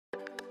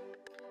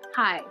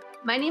Hi,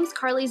 my name's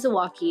Carly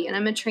Zawacki, and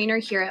I'm a trainer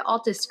here at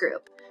Altus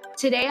Group.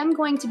 Today I'm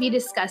going to be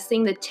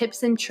discussing the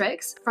tips and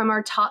tricks from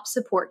our top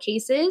support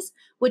cases,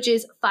 which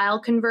is file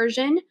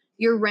conversion,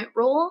 your rent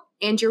roll,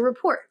 and your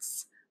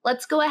reports.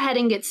 Let's go ahead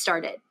and get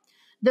started.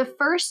 The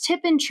first tip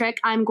and trick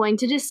I'm going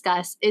to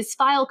discuss is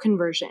file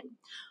conversion.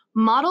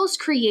 Models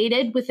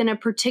created within a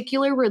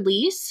particular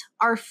release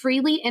are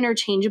freely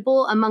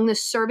interchangeable among the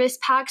service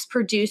packs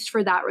produced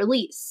for that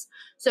release.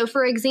 So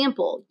for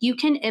example, you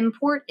can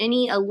import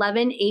any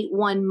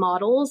 11.8.1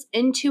 models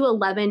into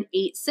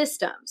 11.8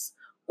 systems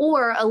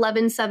or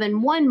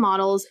 11.7.1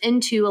 models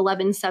into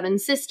 11.7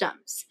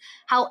 systems.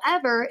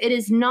 However, it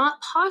is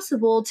not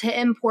possible to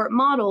import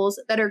models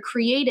that are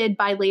created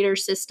by later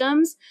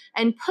systems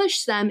and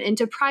push them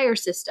into prior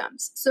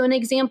systems. So an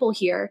example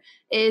here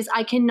is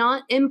I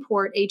cannot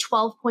import a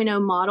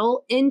 12.0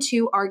 model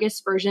into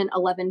ARGUS version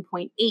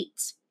 11.8.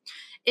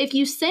 If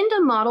you send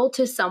a model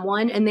to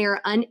someone and they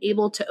are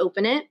unable to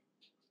open it,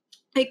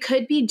 it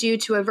could be due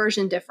to a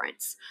version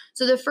difference.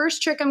 So the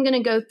first trick I'm going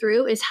to go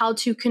through is how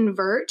to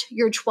convert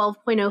your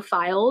 12.0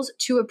 files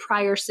to a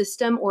prior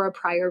system or a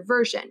prior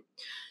version.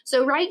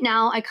 So right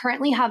now, I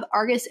currently have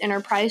ARGUS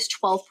Enterprise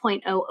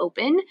 12.0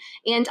 open,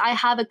 and I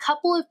have a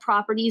couple of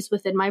properties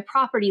within my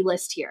property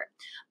list here.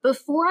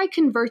 Before I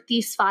convert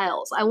these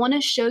files, I want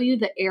to show you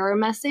the error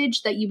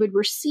message that you would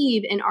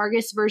receive in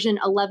ARGUS version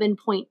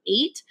 11.8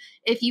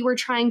 if you were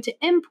trying to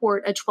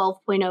import a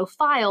 12.0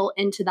 file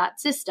into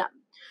that system.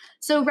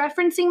 So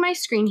referencing my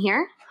screen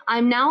here,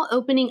 I'm now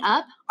opening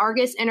up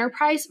ARGUS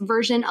Enterprise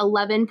version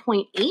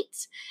 11.8,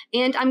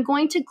 and I'm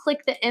going to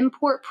click the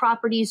Import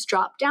Properties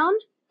dropdown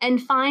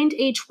and find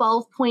a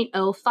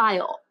 12.0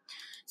 file.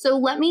 So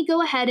let me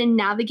go ahead and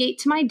navigate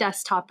to my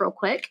desktop real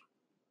quick.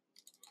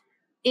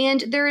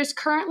 And there is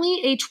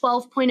currently a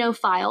 12.0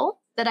 file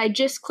that I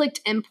just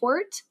clicked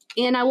Import,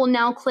 and I will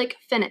now click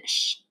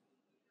Finish.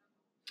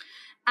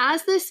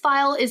 As this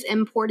file is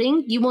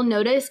importing, you will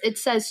notice it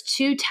says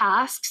 2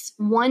 tasks,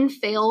 1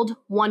 failed,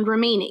 1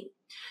 remaining.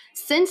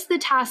 Since the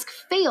task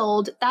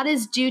failed, that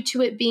is due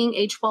to it being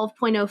a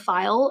 12.0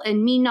 file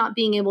and me not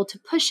being able to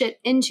push it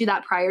into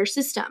that prior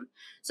system.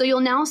 So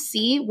you'll now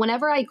see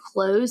whenever I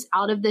close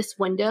out of this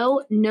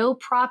window, no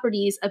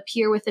properties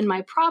appear within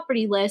my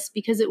property list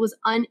because it was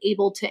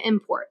unable to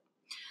import.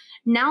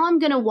 Now I'm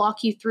going to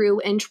walk you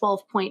through in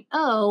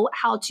 12.0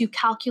 how to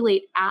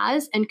calculate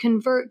as and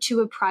convert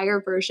to a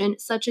prior version,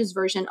 such as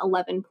version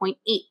 11.8.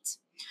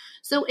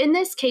 So in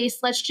this case,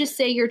 let's just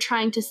say you're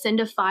trying to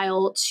send a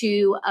file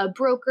to a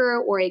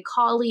broker or a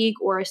colleague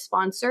or a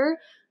sponsor,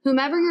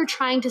 whomever you're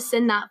trying to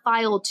send that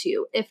file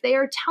to. If they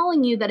are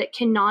telling you that it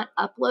cannot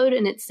upload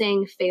and it's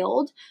saying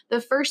failed, the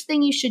first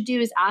thing you should do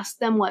is ask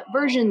them what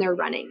version they're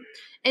running.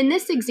 In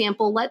this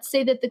example, let's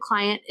say that the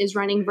client is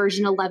running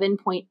version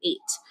 11.8.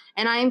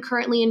 and I am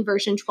currently in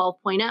version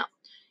 12.0.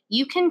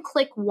 You can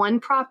click one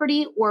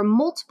property or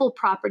multiple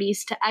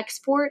properties to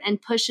export and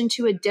push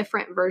into a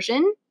different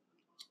version.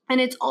 And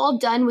it's all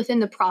done within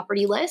the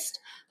property list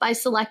by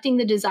selecting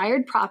the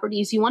desired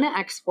properties you want to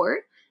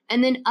export.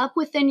 And then up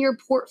within your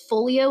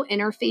portfolio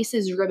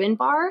interfaces ribbon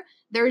bar,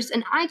 there's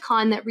an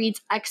icon that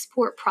reads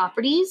Export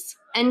Properties.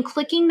 And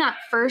clicking that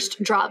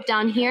first drop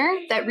down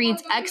here that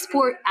reads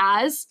Export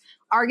as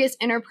ARGUS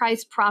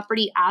Enterprise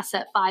Property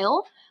Asset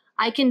File,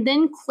 I can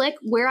then click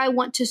where I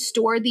want to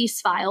store these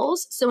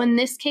files. So in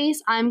this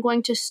case, I'm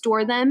going to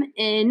store them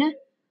in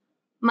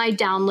my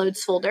downloads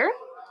folder.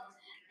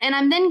 And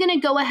I'm then going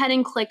to go ahead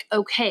and click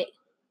OK.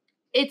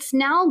 It's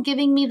now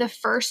giving me the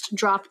first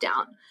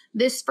dropdown.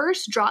 This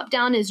first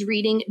dropdown is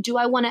reading, do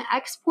I want to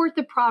export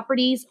the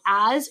properties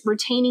as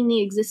retaining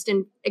the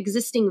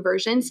existing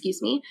version,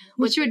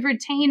 which would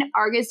retain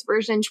ARGUS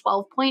version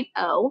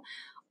 12.0,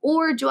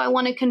 or do I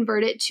want to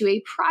convert it to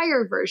a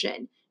prior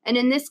version? And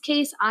in this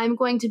case, I'm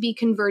going to be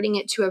converting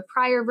it to a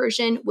prior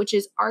version, which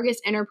is ARGUS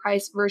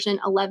Enterprise version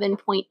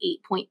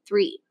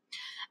 11.8.3.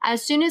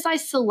 As soon as I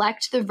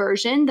select the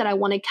version that I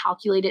want to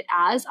calculate it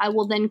as, I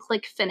will then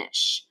click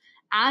Finish.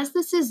 As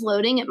this is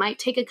loading, it might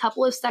take a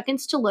couple of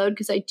seconds to load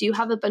because I do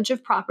have a bunch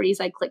of properties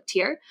I clicked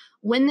here.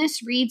 When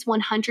this reads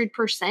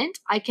 100%,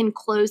 I can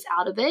close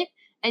out of it.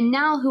 And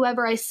now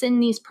whoever I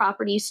send these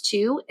properties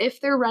to,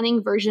 if they're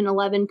running version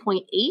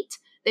 11.8,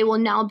 they will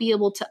now be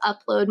able to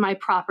upload my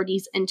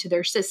properties into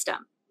their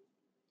system.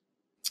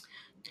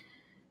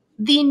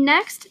 The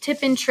next tip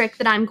and trick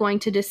that I'm going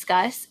to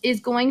discuss is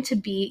going to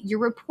be your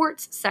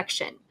reports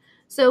section.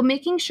 So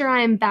making sure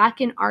I am back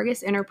in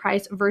ARGUS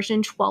Enterprise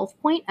version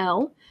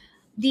 12.0,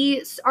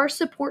 our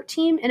support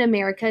team in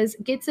Americas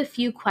gets a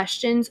few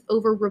questions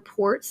over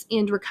reports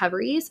and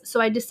recoveries,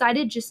 so I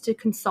decided just to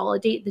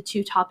consolidate the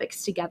two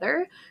topics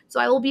together.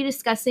 So I will be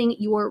discussing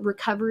your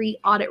recovery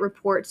audit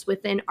reports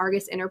within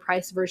ARGUS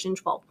Enterprise version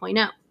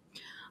 12.0.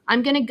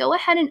 I'm going to go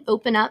ahead and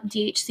open up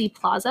DHC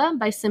Plaza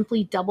by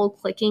simply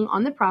double-clicking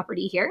on the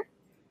property here.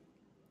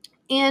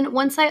 And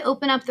once I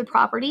open up the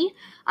property,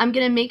 I'm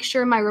going to make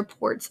sure my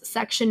reports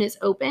section is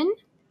open.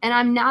 And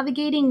I'm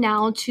navigating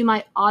now to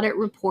my audit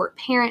report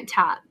parent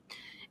tab.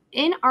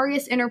 In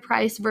ARGUS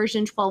Enterprise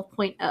version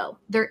 12.0,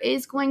 there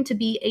is going to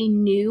be a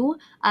new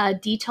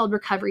detailed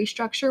recovery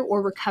structure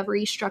or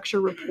recovery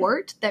structure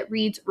report that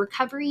reads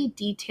recovery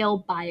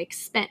detail by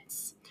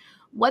expense.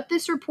 What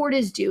this report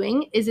is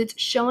doing is it's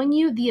showing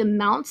you the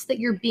amounts that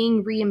you're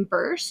being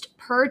reimbursed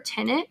per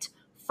tenant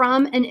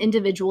from an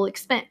individual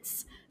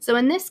expense. So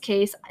in this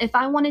case, if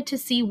I wanted to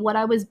see what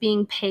I was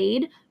being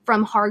paid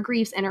from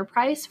Hargreaves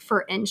Enterprise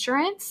for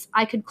insurance,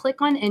 I could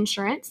click on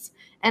insurance,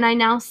 and I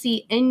now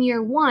see in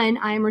year one,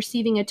 I am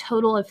receiving a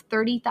total of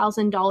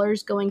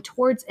 $30,000 going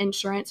towards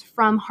insurance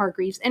from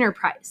Hargreaves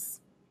Enterprise.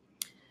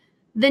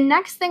 The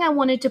next thing I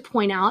wanted to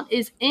point out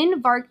is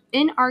in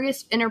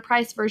ARGUS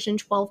Enterprise version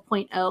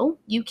 12.0,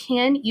 you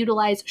can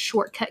utilize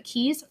shortcut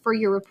keys for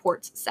your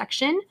reports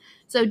section.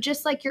 So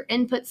just like your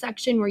input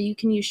section where you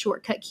can use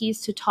shortcut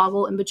keys to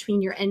toggle in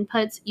between your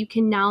inputs, you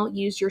can now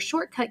use your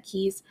shortcut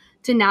keys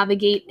to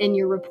navigate in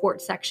your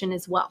report section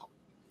as well.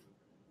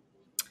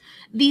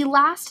 The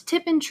last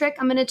tip and trick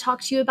I'm going to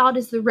talk to you about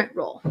is the rent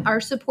roll. Our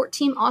support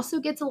team also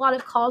gets a lot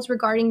of calls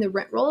regarding the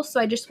rent roll, so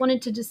I just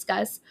wanted to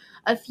discuss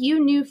a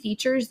few new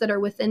features that are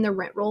within the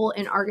rent roll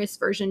in ARGUS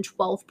version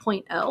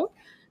 12.0.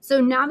 So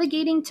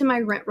navigating to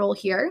my rent roll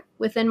here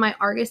within my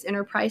ARGUS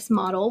Enterprise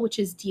model, which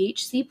is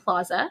DHC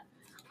Plaza,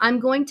 I'm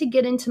going to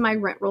get into my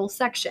rent roll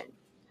section.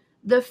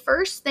 The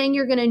first thing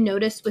you're going to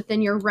notice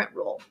within your rent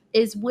roll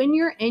is when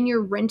you're in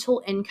your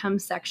rental income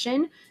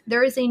section,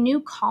 there is a new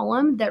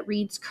column that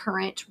reads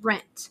current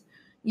rent.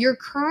 Your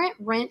current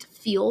rent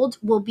field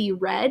will be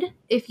red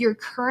if your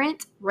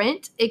current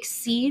rent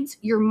exceeds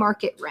your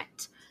market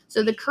rent.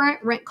 So the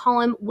current rent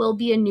column will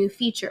be a new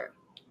feature.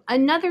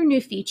 Another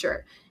new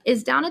feature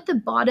is down at the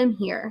bottom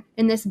here,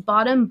 in this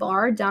bottom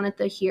bar down at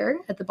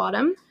the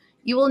bottom,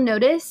 you will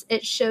notice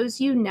it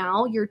shows you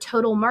now your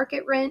total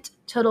market rent,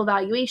 total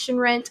valuation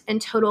rent, and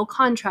total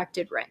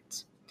contracted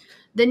rent.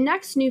 The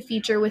next new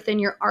feature within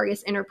your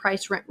ARGUS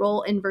Enterprise rent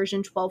roll in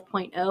version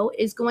 12.0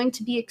 is going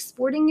to be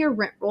exporting your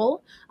rent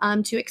roll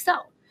to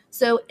Excel.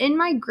 So in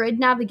my grid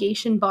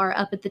navigation bar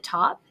up at the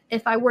top,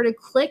 if I were to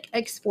click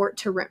export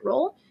to rent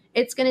roll,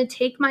 it's going to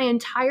take my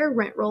entire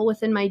rent roll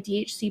within my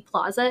DHC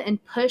Plaza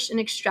and push and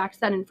extract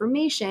that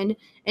information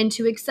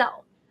into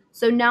Excel.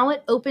 So now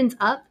it opens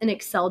up an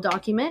Excel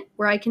document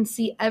where I can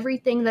see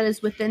everything that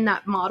is within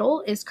that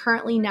model is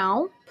currently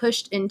now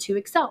pushed into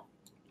Excel.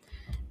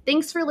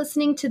 Thanks for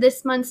listening to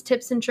this month's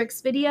tips and tricks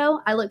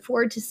video. I look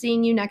forward to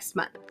seeing you next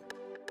month.